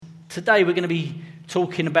today we're going to be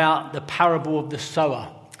talking about the parable of the sower.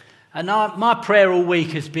 And my prayer all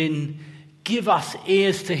week has been, give us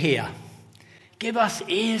ears to hear. Give us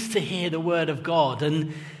ears to hear the word of God.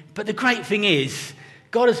 But the great thing is,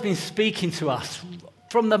 God has been speaking to us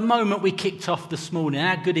from the moment we kicked off this morning.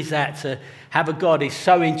 How good is that to have a God who's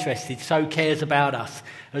so interested, so cares about us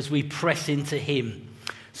as we press into him.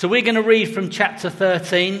 So we're going to read from chapter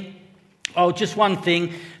 13. Oh, just one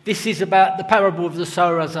thing. This is about the parable of the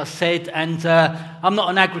sower, as I said, and I'm not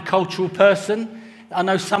an agricultural person. I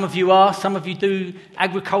know some of you are. Some of you do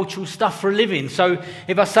agricultural stuff for a living. So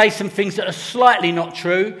if I say some things that are slightly not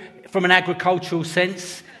true from an agricultural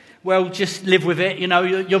sense, well, just live with it. You know,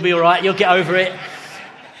 you'll be all right. You'll get over it.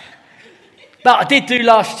 But I did do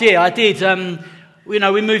last year. We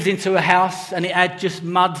moved into a house and it had just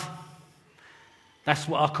mud. That's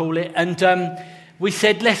what I call it. And we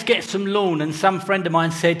said, let's get some lawn. And some friend of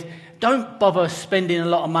mine said, don't bother spending a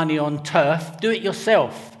lot of money on turf. Do it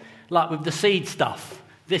yourself, like with the seed stuff.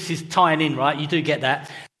 This is tying in, right? You do get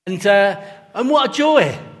that. And what a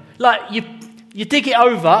joy. Like, you dig it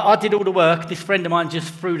over. I did all the work. This friend of mine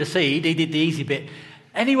just threw the seed. He did the easy bit.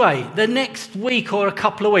 Anyway, the next week or a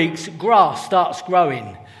couple of weeks, grass starts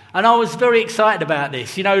growing. And I was very excited about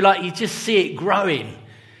this. You know, like you just see it growing.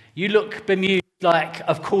 You look bemused. Like,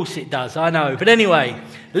 of course it does, I know. But anyway,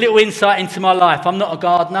 a little insight into my life. I'm not a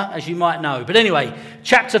gardener, as you might know. But anyway,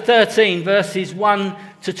 chapter 13, verses 1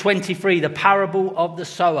 to 23, the parable of the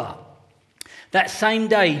sower. That same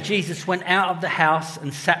day, Jesus went out of the house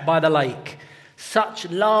and sat by the lake. Such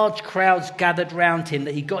large crowds gathered round him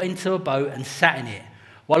that he got into a boat and sat in it,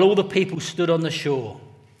 while all the people stood on the shore.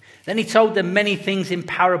 Then he told them many things in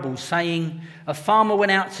parables, saying, a farmer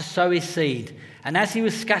went out to sow his seed. And as he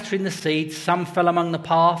was scattering the seed, some fell among the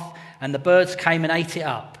path, and the birds came and ate it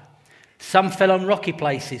up. Some fell on rocky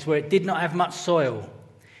places where it did not have much soil.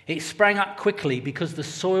 It sprang up quickly because the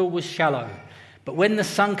soil was shallow. But when the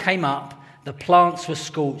sun came up, the plants were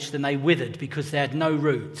scorched and they withered because they had no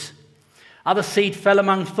roots. Other seed fell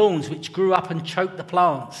among thorns which grew up and choked the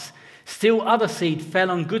plants. Still other seed fell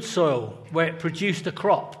on good soil where it produced a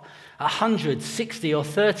crop, 100, 60 or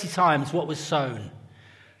 30 times what was sown.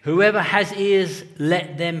 Whoever has ears,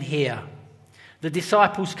 let them hear. The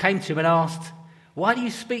disciples came to him and asked, why do you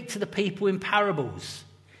speak to the people in parables?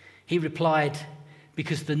 He replied,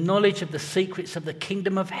 because the knowledge of the secrets of the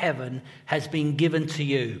kingdom of heaven has been given to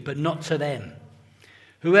you, but not to them.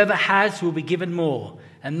 Whoever has will be given more,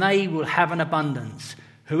 and they will have an abundance.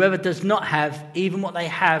 Whoever does not have, even what they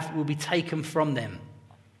have will be taken from them.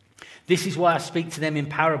 This is why I speak to them in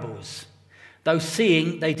parables. Though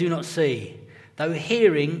seeing, they do not see. Though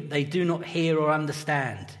hearing, they do not hear or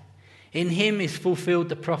understand. In him is fulfilled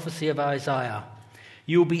the prophecy of Isaiah.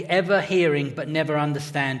 You will be ever hearing, but never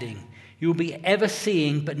understanding. You will be ever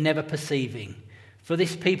seeing, but never perceiving. For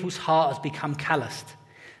this people's heart has become calloused.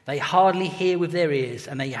 They hardly hear with their ears,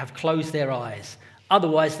 and they have closed their eyes.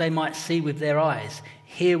 Otherwise they might see with their eyes,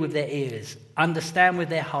 hear with their ears, understand with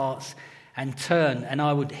their hearts, and turn, and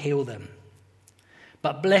I would heal them.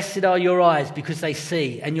 But blessed are your eyes because they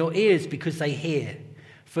see, and your ears because they hear.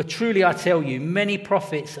 For truly I tell you, many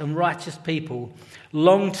prophets and righteous people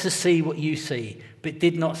longed to see what you see, but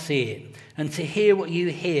did not see it, and to hear what you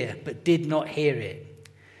hear, but did not hear it.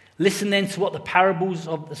 Listen then to what the parable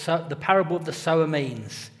of the sower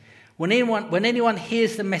means. When anyone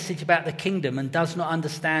hears the message about the kingdom and does not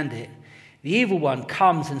understand it, the evil one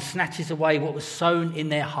comes and snatches away what was sown in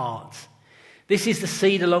their hearts. This is the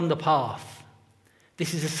seed along the path.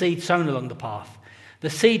 This is a seed sown along the path. The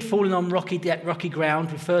seed falling on rocky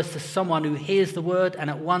ground refers to someone who hears the word and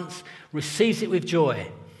at once receives it with joy.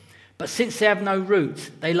 But since they have no root,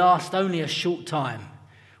 they last only a short time.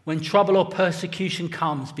 When trouble or persecution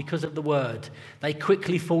comes because of the word, they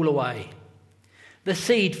quickly fall away. The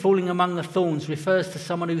seed falling among the thorns refers to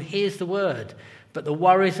someone who hears the word, but the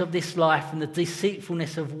worries of this life and the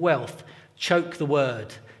deceitfulness of wealth choke the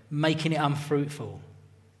word, making it unfruitful.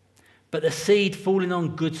 But the seed falling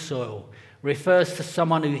on good soil refers to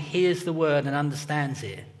someone who hears the word and understands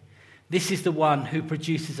it. This is the one who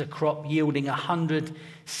produces a crop yielding 100,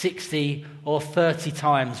 60 or 30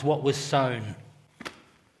 times what was sown.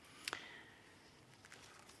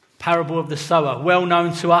 Parable of the sower, well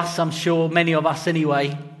known to us, I'm sure, many of us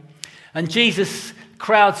anyway. And Jesus,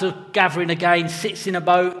 crowds are gathering again, sits in a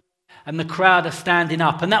boat, and the crowd are standing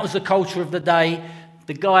up. And that was the culture of the day.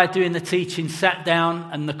 The guy doing the teaching sat down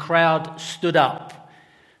and the crowd stood up.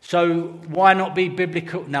 So why not be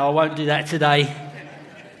biblical? No, I won't do that today.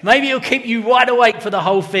 Maybe it'll keep you wide awake for the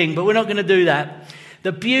whole thing, but we're not going to do that.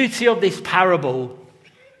 The beauty of this parable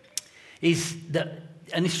is that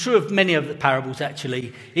and it's true of many of the parables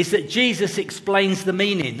actually, is that Jesus explains the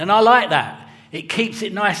meaning. And I like that. It keeps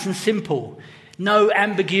it nice and simple. No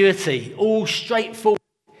ambiguity, all straightforward,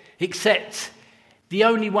 except the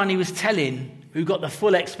only one he was telling who got the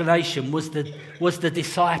full explanation was the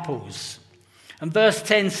disciples. And verse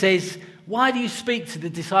 10 says, "Why do you speak to the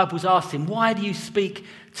disciples?" Asked him, "Why do you speak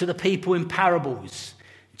to the people in parables?"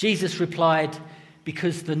 Jesus replied,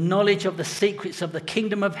 "Because the knowledge of the secrets of the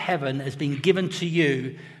kingdom of heaven has been given to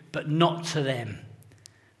you, but not to them."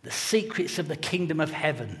 The secrets of the kingdom of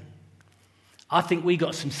heaven. I think we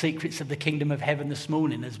got some secrets of the kingdom of heaven this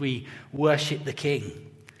morning as we worship the King.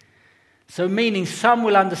 So meaning some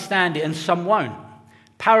will understand it and some won't.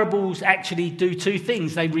 Parables actually do two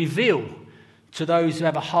things. They reveal to those who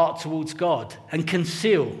have a heart towards God and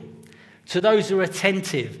conceal to those who are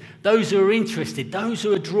attentive, those who are interested, those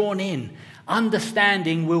who are drawn in.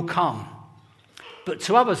 Understanding will come. But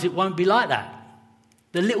to others it won't be like that.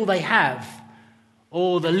 The little they have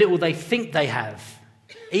or the little they think they have,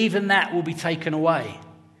 even that will be taken away.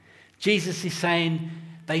 Jesus is saying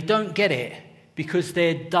they don't get it because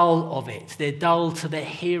they're dull of it. They're dull to their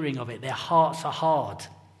hearing of it. Their hearts are hard.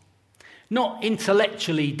 Not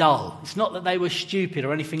intellectually dull. It's not that they were stupid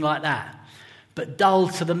or anything like that. But dull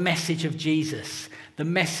to the message of Jesus, the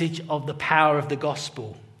message of the power of the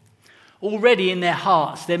gospel. Already in their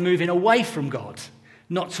hearts, they're moving away from God,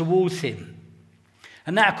 not towards him.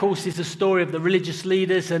 And that, of course, is the story of the religious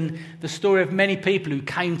leaders and the story of many people who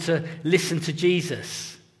came to listen to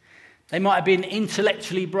Jesus. They might have been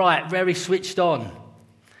intellectually bright, very switched on.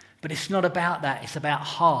 But it's not about that. It's about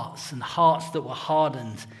hearts, and hearts that were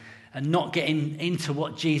hardened and not getting into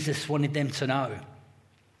what Jesus wanted them to know.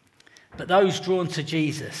 But those drawn to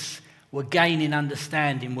Jesus were gaining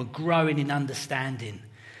understanding, were growing in understanding.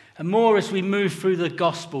 And more as we move through the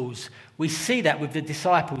Gospels, we see that with the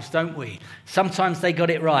disciples, don't we? Sometimes they got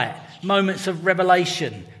it right. Moments of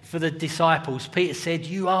revelation for the disciples. Peter said,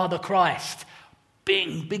 "You are the Christ."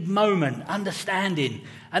 Big moment, understanding.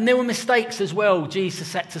 And there were mistakes as well.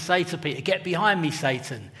 Jesus had to say to Peter, "Get behind me,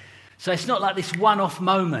 Satan." So it's not like this one-off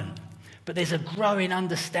moment, but there's a growing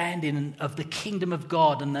understanding of the kingdom of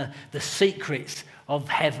God and the secrets of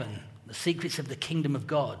heaven, the secrets of the kingdom of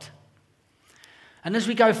God. And as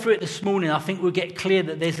we go through it this morning, I think we'll get clear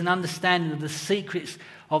that there's an understanding of the secrets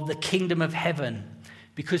of the kingdom of heaven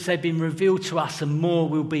because they've been revealed to us and more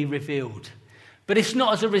will be revealed. But it's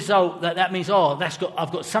not as a result that means,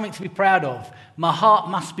 I've got something to be proud of. My heart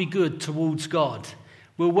must be good towards God.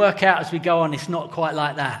 We'll work out as we go on. It's not quite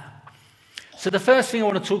like that. So the first thing I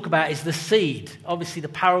want to talk about is the seed. Obviously, the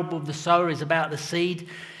parable of the sower is about the seed.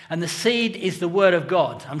 And the seed is the word of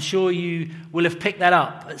God. I'm sure you will have picked that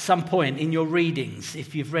up at some point in your readings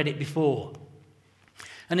if you've read it before.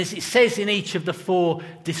 And as it says in each of the four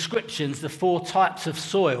descriptions, the four types of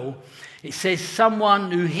soil, it says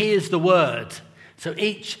someone who hears the word. So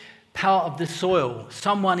each part of the soil,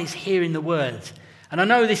 someone is hearing the word. And I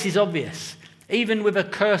know this is obvious. Even with a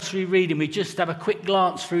cursory reading, we just have a quick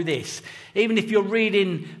glance through this. Even if you're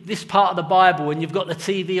reading this part of the Bible and you've got the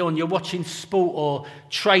TV on, you're watching sport or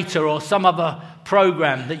Traitor or some other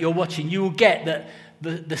program that you're watching, you will get that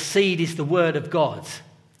the seed is the word of God.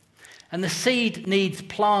 And the seed needs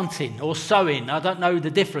planting or sowing. I don't know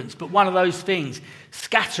the difference, but one of those things,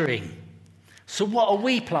 scattering. So what are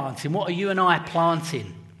we planting? What are you and I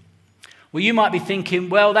planting? Well, you might be thinking,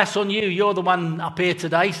 well, that's on you. You're the one up here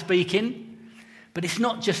today speaking. But it's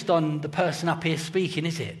not just on the person up here speaking,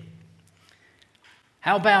 is it?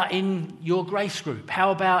 How about in your grace group?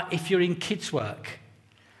 How about if you're in kids' work?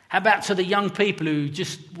 How about to the young people who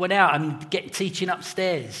just went out and get teaching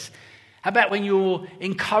upstairs? How about when you're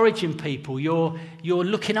encouraging people, you're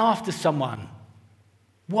looking after someone?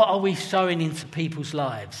 What are we sowing into people's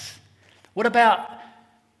lives? What about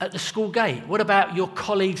at the school gate? What about your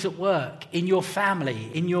colleagues at work, in your family,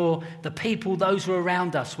 in the people, those who are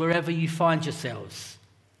around us, wherever you find yourselves?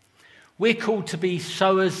 We're called to be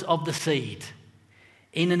sowers of the seed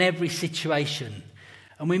in and every situation.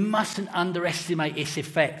 And we mustn't underestimate its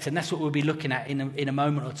effect. And that's what we'll be looking at in a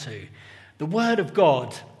moment or two. The word of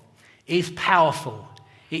God is powerful.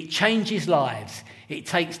 It changes lives. It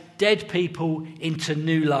takes dead people into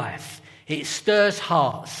new life. It stirs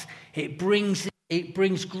hearts. It brings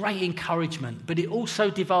great encouragement, but it also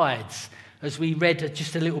divides, as we read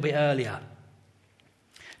just a little bit earlier.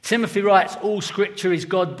 Timothy writes, all scripture is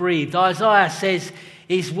God-breathed. Isaiah says,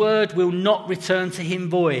 his word will not return to him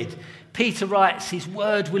void. Peter writes, his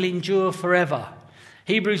word will endure forever.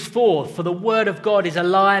 Hebrews 4, for the word of God is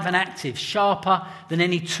alive and active, sharper than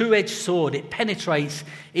any two-edged sword. It penetrates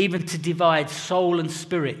even to divide soul and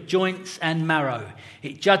spirit, joints and marrow.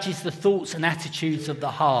 It judges the thoughts and attitudes of the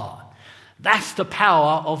heart. That's the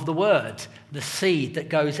power of the word, the seed that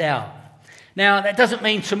goes out. Now, that doesn't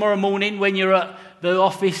mean tomorrow morning when you're at the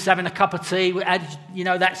office having a cup of tea,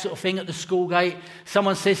 that sort of thing at the school gate,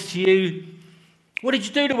 someone says to you, what did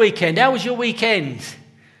you do the weekend? How was your weekend?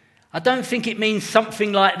 I don't think it means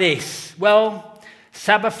something like this. Well,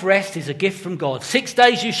 Sabbath rest is a gift from God. 6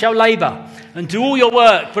 days you shall labour and do all your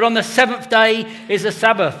work, but on the seventh day is a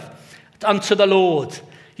Sabbath unto the Lord.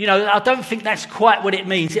 I don't think that's quite what it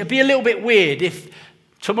means. It'd be a little bit weird if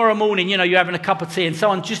tomorrow morning, you're having a cup of tea and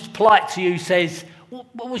someone just polite to you says,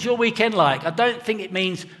 what was your weekend like? I don't think it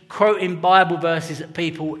means quoting Bible verses at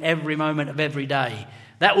people every moment of every day.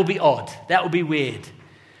 That would be odd. That would be weird.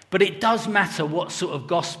 But it does matter what sort of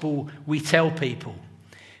gospel we tell people,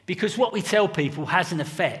 because what we tell people has an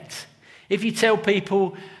effect. If you tell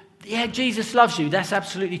people, yeah, Jesus loves you, that's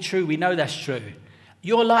absolutely true. We know that's true.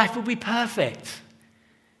 Your life will be perfect.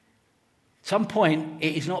 At some point,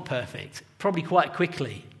 it is not perfect, probably quite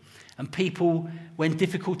quickly. And people, when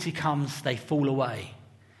difficulty comes, they fall away.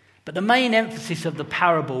 But the main emphasis of the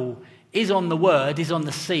parable is on the word, is on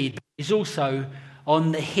the seed, but is also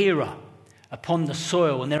on the hearer, upon the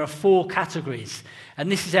soil. And there are 4 categories.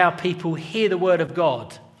 And this is how people hear the word of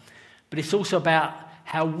God. But it's also about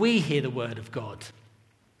how we hear the word of God.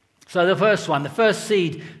 So the first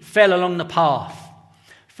seed fell along the path.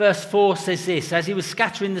 Verse 4 says this, as he was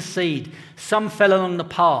scattering the seed, some fell along the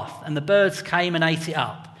path, and the birds came and ate it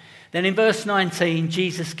up. Then in verse 19,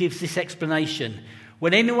 Jesus gives this explanation.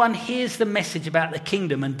 When anyone hears the message about the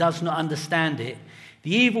kingdom and does not understand it,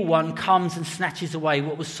 the evil one comes and snatches away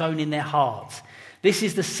what was sown in their hearts. This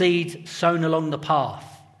is the seed sown along the path.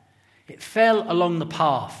 It fell along the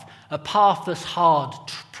path, a path that's hard,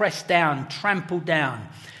 pressed down, trampled down,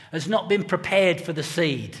 has not been prepared for the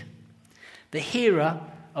seed. The hearer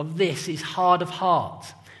of this is hard of heart,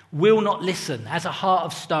 will not listen, has a heart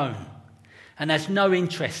of stone, and has no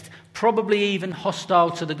interest, probably even hostile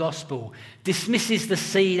to the gospel, dismisses the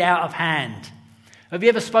seed out of hand. Have you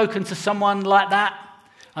ever spoken to someone like that?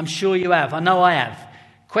 I'm sure you have. I know I have.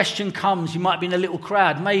 Question comes, you might be in a little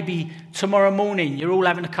crowd. Maybe tomorrow morning you're all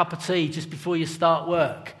having a cup of tea just before you start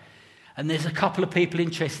work. And there's a couple of people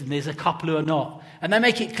interested and there's a couple who are not. And they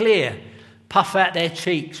make it clear. Puff out their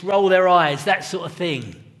cheeks, roll their eyes, that sort of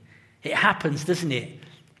thing. It happens, doesn't it?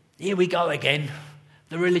 Here we go again.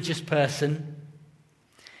 The religious person.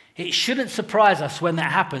 It shouldn't surprise us when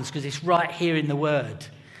that happens because it's right here in the word.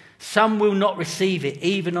 Some will not receive it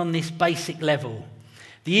even on this basic level.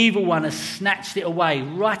 The evil one has snatched it away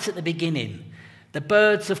right at the beginning. The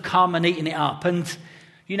birds have come and eaten it up. And,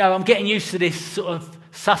 I'm getting used to this sort of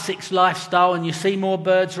Sussex lifestyle, and you see more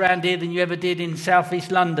birds around here than you ever did in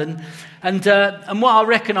southeast London. And what I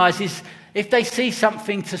recognise is if they see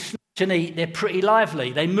something to snatch and eat, they're pretty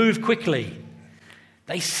lively. They move quickly.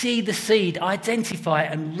 They see the seed, identify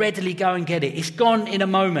it, and readily go and get it. It's gone in a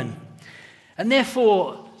moment. And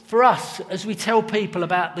therefore, for us, as we tell people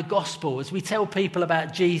about the gospel, as we tell people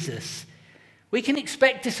about Jesus, we can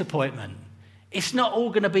expect disappointment. It's not all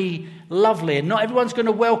going to be lovely, and not everyone's going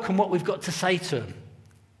to welcome what we've got to say to them.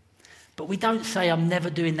 But we don't say, I'm never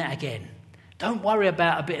doing that again. Don't worry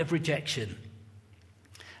about a bit of rejection.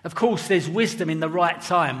 Of course, there's wisdom in the right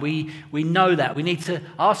time. We know that. We need to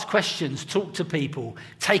ask questions, talk to people,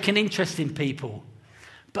 take an interest in people.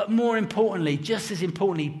 But more importantly, just as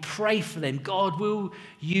importantly, pray for them. God, will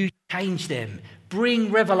you change them?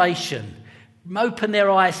 Bring revelation. Open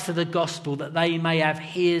their eyes to the gospel that they may have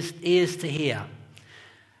ears to hear.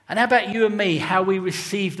 And how about you and me, how we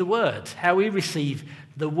receive the word, how we receive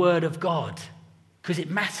the word of God? Because it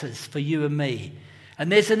matters for you and me.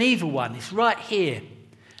 And there's an evil one. It's right here.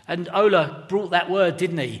 And Ola brought that word,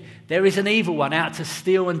 didn't he? There is an evil one out to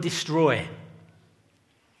steal and destroy.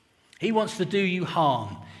 He wants to do you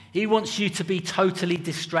harm. He wants you to be totally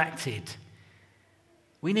distracted.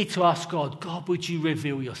 We need to ask God, would you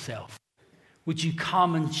reveal yourself? Would you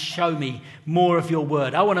come and show me more of your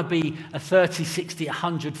word? I want to be a 30, 60,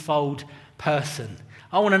 100-fold person.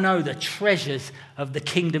 I want to know the treasures of the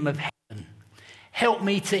kingdom of heaven. Help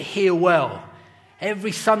me to hear well.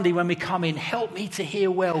 Every Sunday when we come in, help me to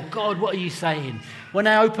hear well. God, what are you saying? When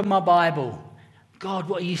I open my Bible, God,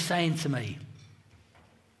 what are you saying to me?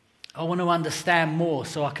 I want to understand more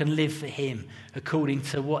so I can live for him according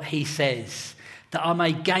to what he says, that I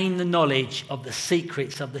may gain the knowledge of the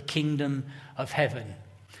secrets of the kingdom of heaven.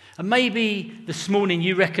 And maybe this morning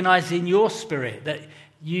you recognize in your spirit that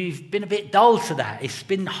you've been a bit dull to that. It's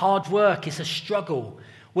been hard work. It's a struggle.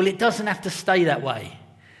 Well, it doesn't have to stay that way.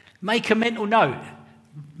 Make a mental note.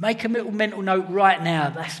 Make a little mental note right now.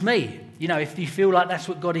 That's me. If you feel like that's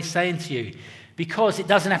what God is saying to you. Because it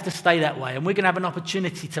doesn't have to stay that way. And we're going to have an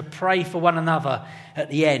opportunity to pray for one another at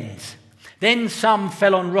the end. Then some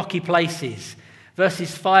fell on rocky places.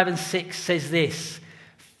 Verses 5 and 6 says this.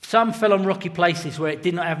 Some fell on rocky places where it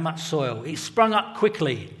did not have much soil. It sprung up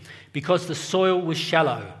quickly because the soil was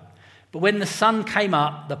shallow. But when the sun came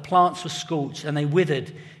up, the plants were scorched and they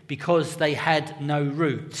withered because they had no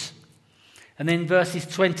roots. And then verses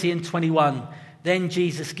 20 and 21, then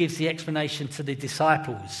Jesus gives the explanation to the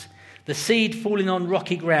disciples. The seed falling on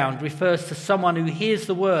rocky ground refers to someone who hears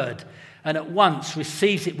the word and at once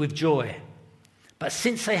receives it with joy. But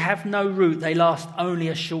since they have no root, they last only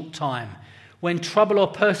a short time. When trouble or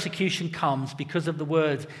persecution comes because of the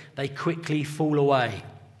word, they quickly fall away.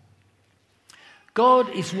 God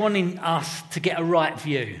is wanting us to get a right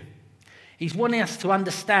view. He's wanting us to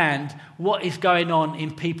understand what is going on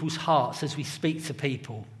in people's hearts as we speak to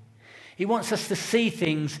people. He wants us to see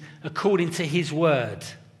things according to his word.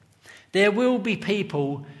 There will be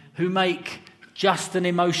people who make just an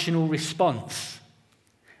emotional response,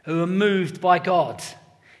 who are moved by God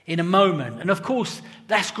in a moment. And of course,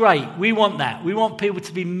 that's great. We want that. We want people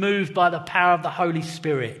to be moved by the power of the Holy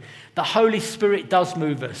Spirit. The Holy Spirit does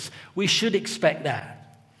move us. We should expect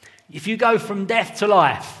that. If you go from death to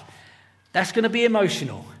life, that's going to be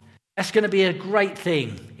emotional. That's going to be a great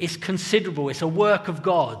thing. It's considerable. It's a work of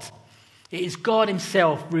God. It is God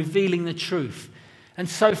himself revealing the truth. And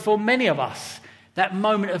so for many of us, that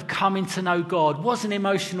moment of coming to know God was an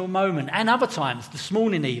emotional moment, and other times, this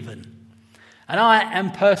morning even. And I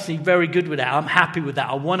am personally very good with that. I'm happy with that.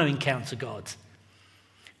 I want to encounter God.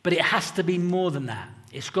 But it has to be more than that.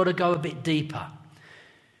 It's got to go a bit deeper.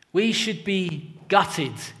 We should be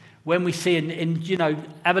gutted when we see, and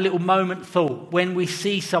have a little moment thought, when we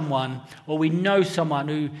see someone or we know someone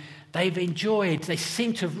who they've enjoyed, they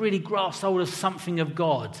seem to have really grasped hold of something of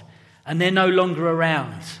God, and they're no longer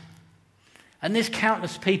around. And there's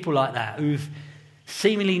countless people like that who've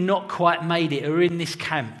seemingly not quite made it, who are in this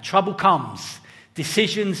camp. Trouble comes.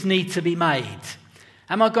 Decisions need to be made.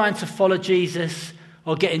 Am I going to follow Jesus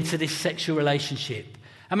or get into this sexual relationship?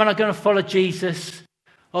 Am I going to follow Jesus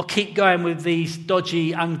or keep going with these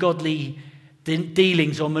dodgy, ungodly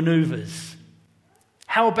dealings or manoeuvres?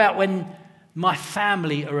 How about when my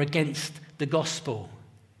family are against the gospel?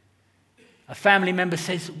 A family member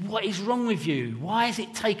says, "What is wrong with you? Why is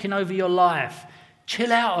it taking over your life?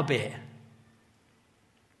 Chill out a bit."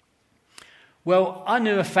 Well, I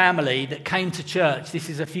knew a family that came to church. This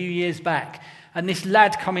is a few years back. And this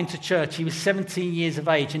lad come into church. He was 17 years of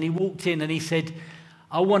age. And he walked in and he said,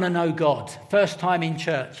 "I want to know God." First time in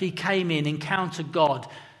church. He came in, encountered God,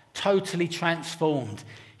 totally transformed.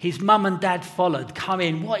 His mum and dad followed, come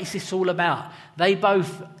in. What is this all about? They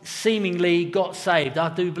both seemingly got saved. I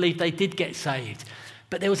do believe they did get saved.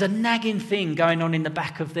 But there was a nagging thing going on in the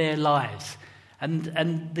back of their lives. And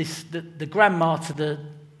the grandma to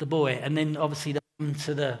the boy, and then obviously the mum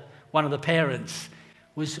to one of the parents,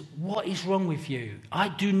 was, "What is wrong with you? I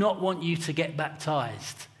do not want you to get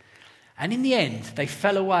baptized." And in the end, they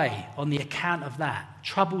fell away on the account of that.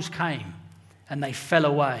 Troubles came, and they fell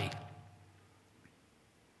away.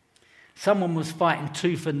 Someone was fighting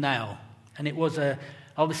tooth and nail, and it was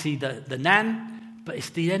obviously the nan, but it's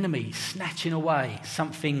the enemy snatching away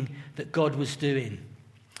something that God was doing.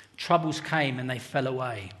 Troubles came, and they fell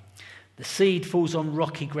away. The seed falls on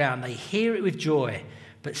rocky ground. They hear it with joy,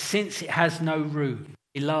 but since it has no root,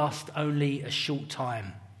 it lasts only a short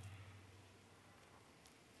time.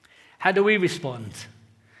 How do we respond?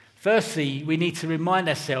 Firstly, we need to remind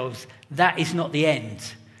ourselves that is not the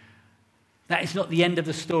end. That is not the end of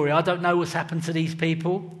the story. I don't know what's happened to these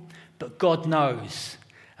people, but God knows.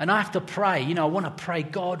 And I have to pray. I want to pray,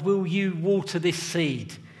 God, will you water this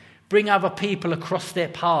seed? Bring other people across their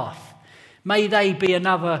path. May they be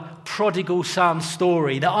another prodigal son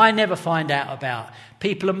story that I never find out about.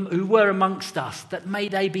 People who were amongst us, that may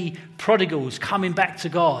they be prodigals coming back to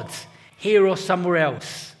God, here or somewhere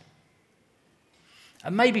else.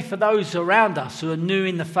 And maybe for those around us who are new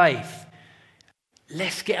in the faith,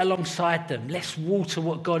 let's get alongside them. Let's water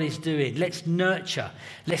what God is doing. Let's nurture.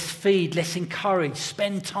 Let's feed. Let's encourage.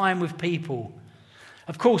 Spend time with people.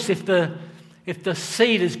 Of course, if the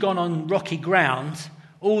seed has gone on rocky ground,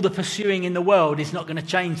 all the pursuing in the world is not going to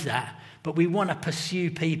change that. But we want to pursue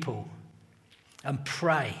people and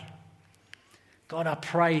pray. God, I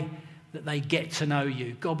pray that they get to know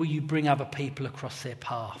you. God, will you bring other people across their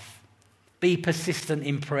path? Be persistent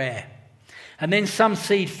in prayer. And then some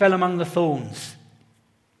seed fell among the thorns.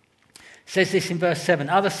 says this in verse 7.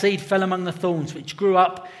 Other seed fell among the thorns, which grew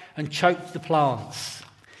up and choked the plants.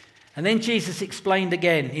 And then Jesus explained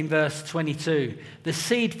again in verse 22. The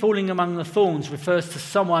seed falling among the thorns refers to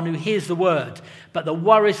someone who hears the word, but the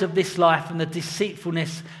worries of this life and the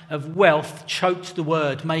deceitfulness of wealth choked the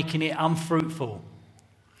word, making it unfruitful.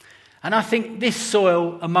 And I think this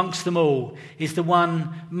soil amongst them all is the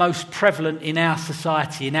one most prevalent in our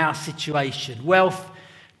society, in our situation. Wealth,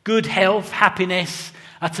 good health, happiness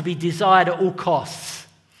are to be desired at all costs.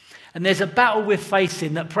 And there's a battle we're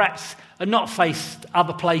facing that perhaps are not faced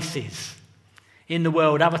other places in the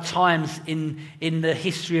world, other times in the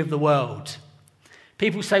history of the world.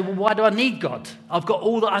 People say, well, why do I need God? I've got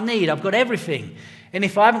all that I need. I've got everything. And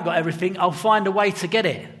if I haven't got everything, I'll find a way to get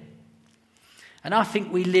it. And I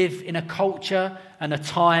think we live in a culture and a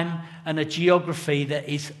time and a geography that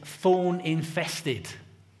is thorn infested.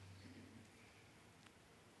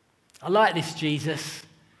 I like this, Jesus,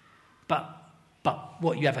 but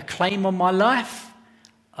what, you have a claim on my life?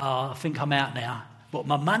 I think I'm out now. What,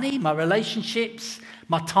 my money, my relationships,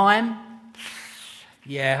 my time?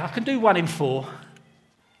 Yeah, I can do 1 in 4.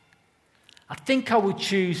 I think I would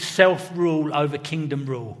choose self-rule over kingdom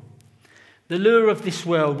rule. The lure of this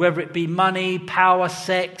world, whether it be money, power,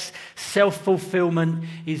 sex, self-fulfillment,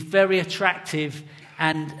 is very attractive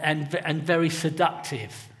and very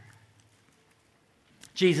seductive.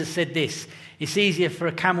 Jesus said this, it's easier for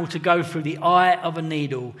a camel to go through the eye of a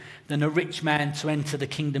needle than a rich man to enter the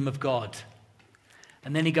kingdom of God.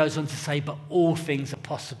 And then he goes on to say, but all things are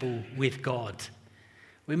possible with God.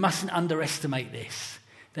 We mustn't underestimate this.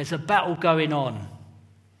 There's a battle going on.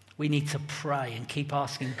 We need to pray and keep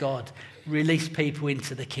asking God, release people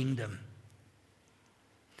into the kingdom.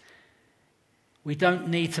 We don't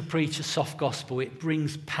need to preach a soft gospel. It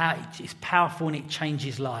brings power, it's powerful and it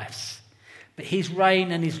changes lives. But his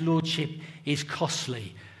reign and his lordship is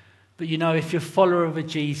costly. But you know, if you're a follower of a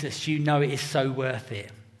Jesus, you know it is so worth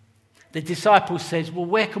it. The disciples says, well,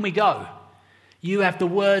 where can we go? You have the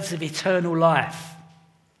words of eternal life.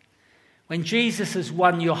 When Jesus has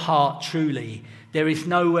won your heart truly, there is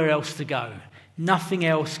nowhere else to go. Nothing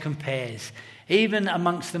else compares. Even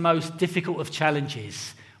amongst the most difficult of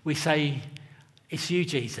challenges, we say, it's you,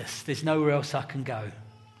 Jesus. There's nowhere else I can go.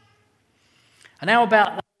 And how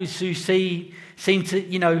about those who seem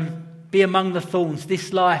to, be among the thorns?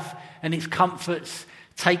 This life and its comforts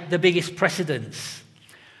take the biggest precedence.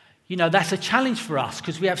 That's a challenge for us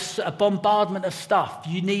because we have a bombardment of stuff.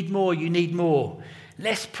 You need more, you need more.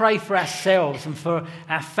 Let's pray for ourselves and for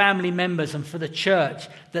our family members and for the church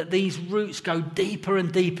that these roots go deeper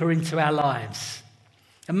and deeper into our lives.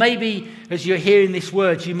 And maybe as you're hearing this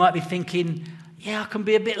word, you might be thinking, yeah, I can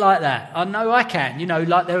be a bit like that. I know I can.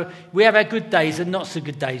 We have our good days and not so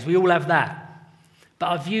good days. We all have that. But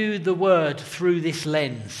I view the word through this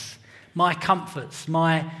lens. My comforts,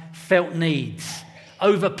 my felt needs,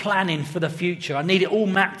 over planning for the future. I need it all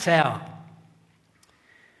mapped out.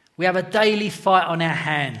 We have a daily fight on our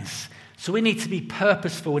hands. So we need to be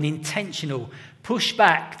purposeful and intentional. Push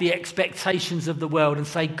back the expectations of the world and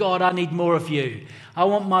say, God, I need more of you. I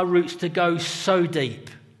want my roots to go so deep.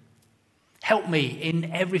 Help me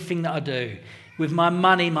in everything that I do, with my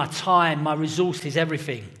money, my time, my resources,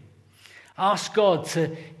 everything. Ask God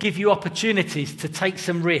to give you opportunities to take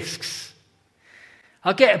some risks.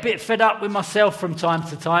 I get a bit fed up with myself from time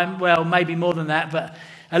to time. Well, maybe more than that, but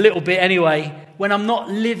a little bit anyway. When I'm not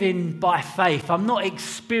living by faith, I'm not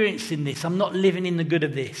experiencing this. I'm not living in the good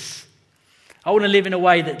of this. I want to live in a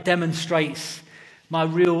way that demonstrates my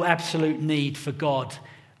real absolute need for God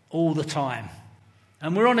all the time.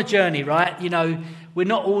 And we're on a journey, right? We're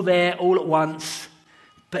not all there all at once,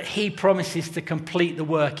 but he promises to complete the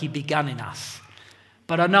work he began in us.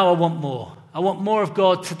 But I know I want more. I want more of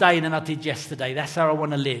God today than I did yesterday. That's how I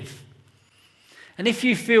want to live. And if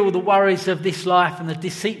you feel the worries of this life and the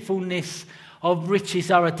deceitfulness of riches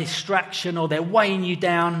are a distraction or they're weighing you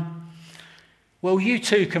down, well, you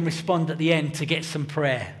too can respond at the end to get some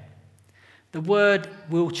prayer. The word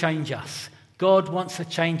will change us. God wants to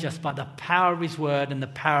change us by the power of his word and the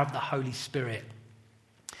power of the Holy Spirit.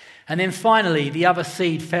 And then finally, the other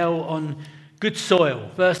seed fell on good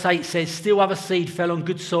soil. Verse 8 says, still other seed fell on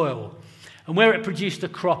good soil. And where it produced a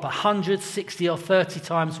crop, 100, 60 or 30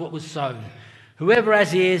 times what was sown. Whoever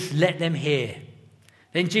has ears, let them hear.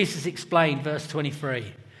 Then Jesus explained, verse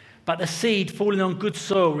 23, but the seed falling on good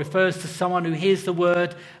soil refers to someone who hears the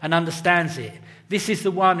word and understands it. This is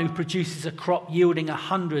the one who produces a crop yielding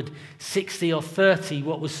 100, 60 or 30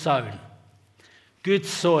 what was sown. Good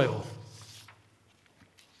soil.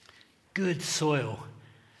 Good soil.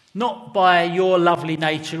 Not by your lovely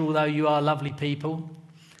nature, although you are lovely people.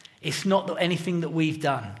 It's not anything that we've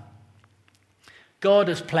done. God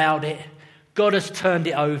has ploughed it. God has turned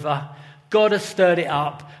it over. God has stirred it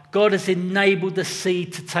up. God has enabled the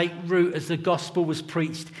seed to take root as the gospel was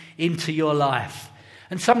preached into your life.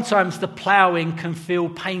 And sometimes the ploughing can feel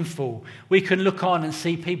painful. We can look on and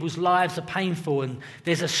see people's lives are painful and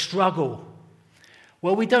there's a struggle.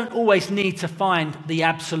 Well, we don't always need to find the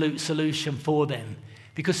absolute solution for them,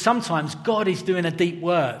 because sometimes God is doing a deep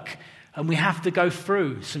work and we have to go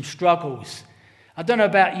through some struggles. I don't know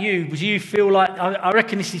about you, but do you feel like, I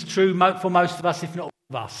reckon this is true for most of us, if not all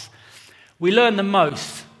of us. We learn the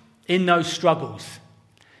most in those struggles,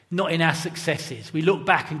 not in our successes. We look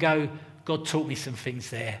back and go, God taught me some things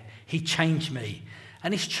there. He changed me.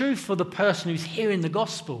 And it's true for the person who's hearing the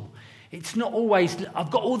gospel. It's not always,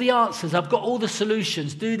 I've got all the answers, I've got all the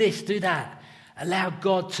solutions, do this, do that. Allow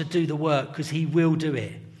God to do the work, because he will do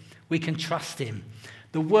it. We can trust him.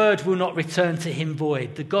 The word will not return to him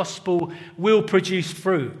void. The gospel will produce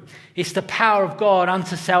fruit. It's the power of God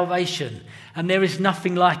unto salvation, and there is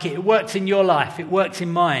nothing like it. It works in your life. It works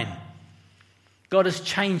in mine. God has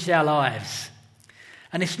changed our lives.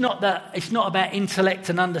 And it's not about intellect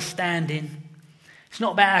and understanding. It's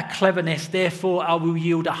not about our cleverness, therefore I will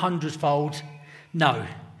yield 100-fold. No.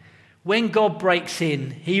 When God breaks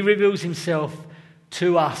in, he reveals himself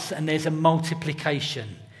to us, and there's a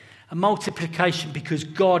multiplication. A multiplication because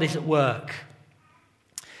God is at work.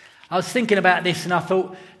 I was thinking about this and I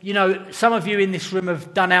thought, some of you in this room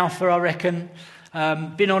have done Alpha, I reckon,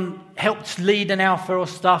 helped lead an Alpha or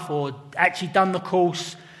stuff, or actually done the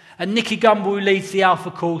course. And Nicky Gumbel, who leads the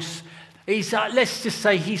Alpha course, he's, let's just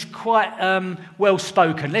say he's quite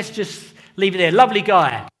well-spoken. Let's just leave it there. Lovely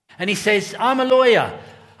guy. And he says, I'm a lawyer,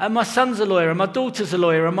 and my son's a lawyer, and my daughter's a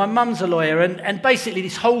lawyer, and my mum's a lawyer, and basically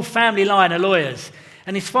this whole family line are lawyers.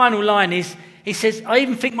 And his final line is, he says, I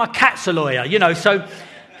even think my cat's a lawyer, so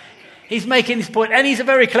he's making this point. And he's a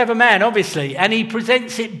very clever man, obviously, and he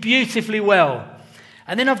presents it beautifully well.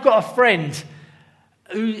 And then I've got a friend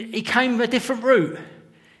he came a different route.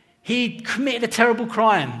 He committed a terrible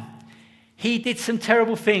crime. He did some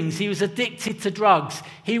terrible things. He was addicted to drugs.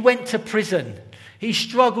 He went to prison. He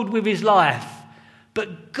struggled with his life.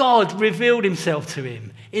 But God revealed himself to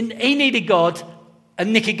him. He needed God,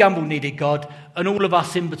 and Nicky Gumbel needed God, and all of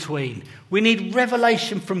us in between. We need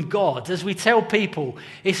revelation from God. As we tell people,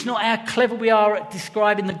 it's not how clever we are at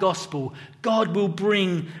describing the gospel. God will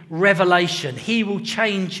bring revelation. He will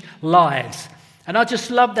change lives. And I just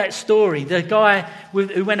love that story. The guy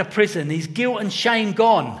who went to prison, his guilt and shame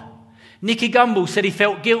gone. Nicky Gumbel said he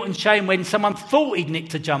felt guilt and shame when someone thought he'd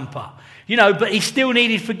nicked a jumper. But he still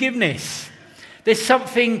needed forgiveness. There's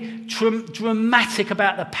something dramatic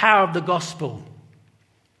about the power of the gospel.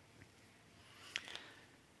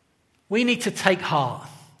 We need to take heart.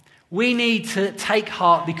 We need to take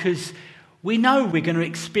heart because we know we're going to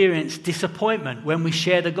experience disappointment when we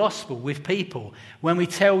share the gospel with people, when we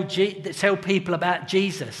tell people about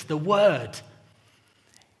Jesus, the word.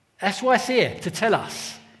 That's why it's here, to tell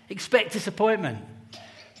us. Expect disappointment.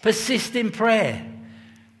 Persist in prayer.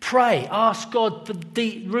 Pray. Ask God for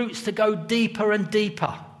deep roots to go deeper and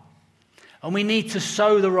deeper. And we need to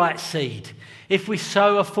sow the right seed. If we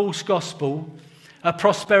sow a false gospel, a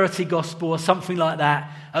prosperity gospel or something like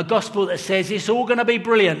that, a gospel that says it's all going to be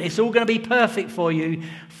brilliant, it's all going to be perfect for you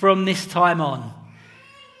from this time on,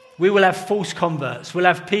 we will have false converts. We'll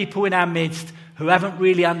have people in our midst who haven't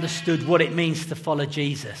really understood what it means to follow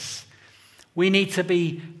Jesus. We need to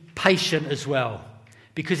be patient as well,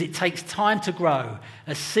 because it takes time to grow.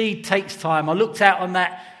 A seed takes time. I looked out on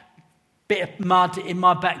that bit of mud in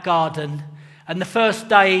my back garden, and the first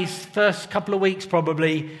couple of weeks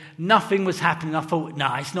probably, nothing was happening. I thought,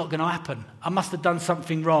 no, it's not going to happen. I must have done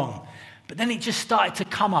something wrong. But then it just started to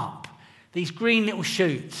come up, these green little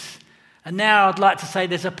shoots. And now I'd like to say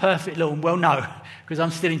there's a perfect lawn. Well, no, because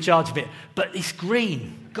I'm still in charge of it. But it's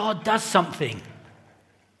green. God does something.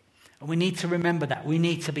 And we need to remember that. We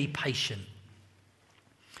need to be patient.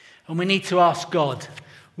 And we need to ask God,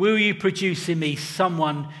 will you produce in me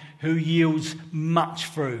someone who yields much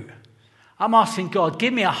fruit? I'm asking God,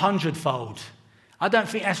 give me 100-fold. I don't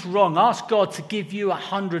think that's wrong. Ask God to give you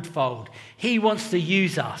 100-fold. He wants to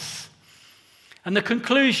use us. And the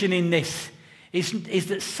conclusion in this is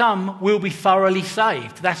that some will be thoroughly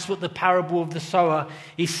saved. That's what the parable of the sower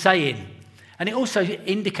is saying. And it also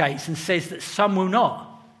indicates and says that some will not.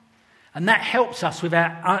 And that helps us with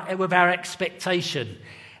our expectation.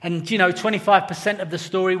 And 25% of the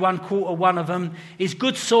story, 1/4 of them, is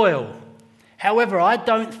good soil. However, I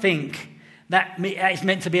don't think that is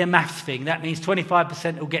meant to be a maths thing. That means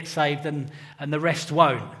 25% will get saved and the rest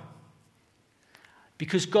won't.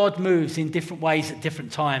 Because God moves in different ways at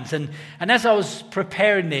different times. And as I was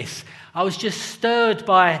preparing this, I was just stirred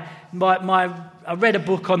by I read a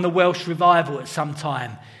book on the Welsh revival at some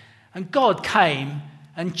time, and God came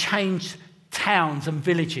and changed towns and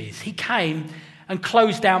villages. He came and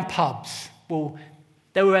closed down pubs. Well,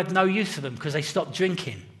 they had no use of them because they stopped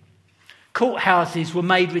drinking. Courthouses were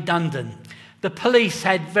made redundant. The police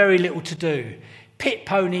had very little to do. Pit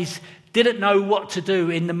ponies didn't know what to do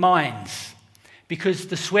in the mines because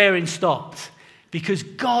the swearing stopped, because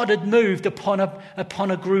God had moved upon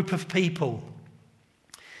a group of people.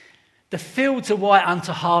 The fields are white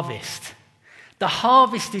unto harvest. The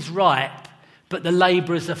harvest is ripe, but the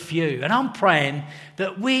labourers are few. And I'm praying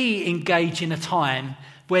that we engage in a time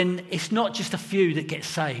when it's not just a few that get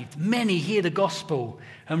saved. Many hear the gospel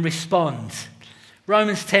and respond.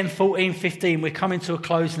 Romans 10, 14, 15, we're coming to a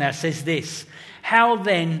close now, says this: how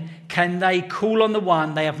then can they call on the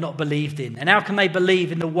one they have not believed in? And how can they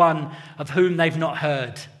believe in the one of whom they've not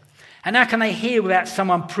heard? And how can they hear without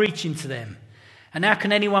someone preaching to them? And how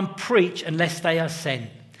can anyone preach unless they are sent?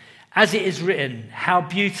 As it is written, how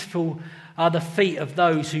beautiful are the feet of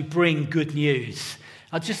those who bring good news.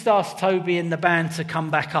 I just asked Toby and the band to come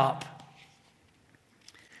back up.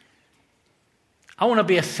 I want to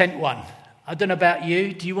be a sent one. I don't know about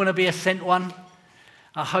you. Do you want to be a sent one?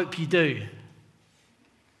 I hope you do.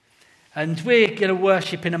 And we're going to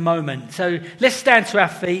worship in a moment. So let's stand to our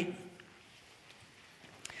feet.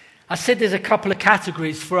 I said there's a couple of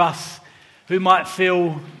categories for us who might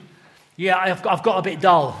feel, yeah, I've got a bit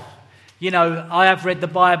dull. You know, I have read the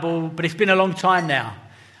Bible, but it's been a long time now.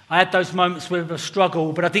 I had those moments with a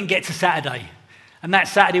struggle, but I didn't get to Saturday. And that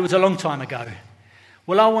Saturday was a long time ago.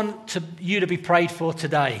 Well, I want you to be prayed for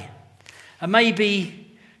today. And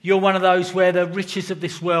maybe you're one of those where the riches of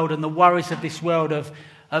this world and the worries of this world have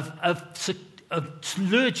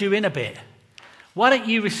lured you in a bit. Why don't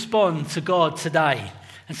you respond to God today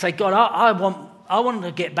and say, God, I want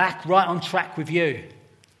to get back right on track with you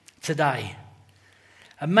today.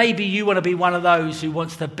 And maybe you want to be one of those who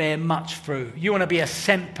wants to bear much fruit. You want to be a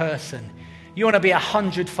sent person. You want to be a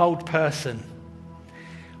 100-fold person.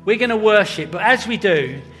 We're going to worship, but as we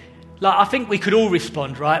do, I think we could all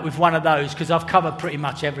respond, right, with one of those, because I've covered pretty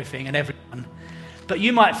much everything and everyone. But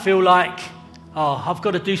you might feel like, oh, I've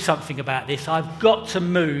got to do something about this. I've got to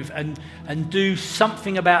move and do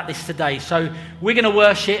something about this today. So we're going to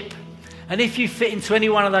worship. And if you fit into any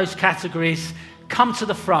one of those categories, come to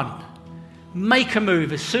the front. Make a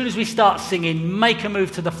move. As soon as we start singing, make a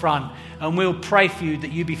move to the front. And we'll pray for you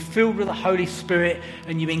that you be filled with the Holy Spirit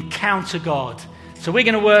and you encounter God. So we're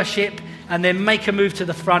going to worship and then make a move to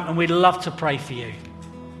the front, and we'd love to pray for you.